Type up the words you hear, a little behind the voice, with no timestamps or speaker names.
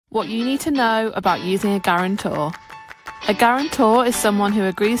What you need to know about using a guarantor. A guarantor is someone who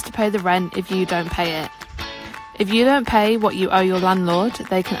agrees to pay the rent if you don't pay it. If you don't pay what you owe your landlord,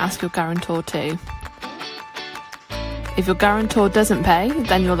 they can ask your guarantor to. If your guarantor doesn't pay,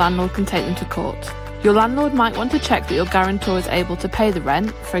 then your landlord can take them to court. Your landlord might want to check that your guarantor is able to pay the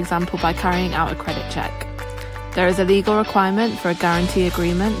rent, for example by carrying out a credit check. There is a legal requirement for a guarantee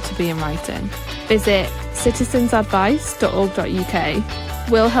agreement to be in writing. Visit citizensadvice.org.uk.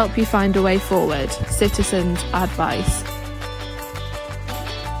 We'll help you find a way forward. Citizens Advice.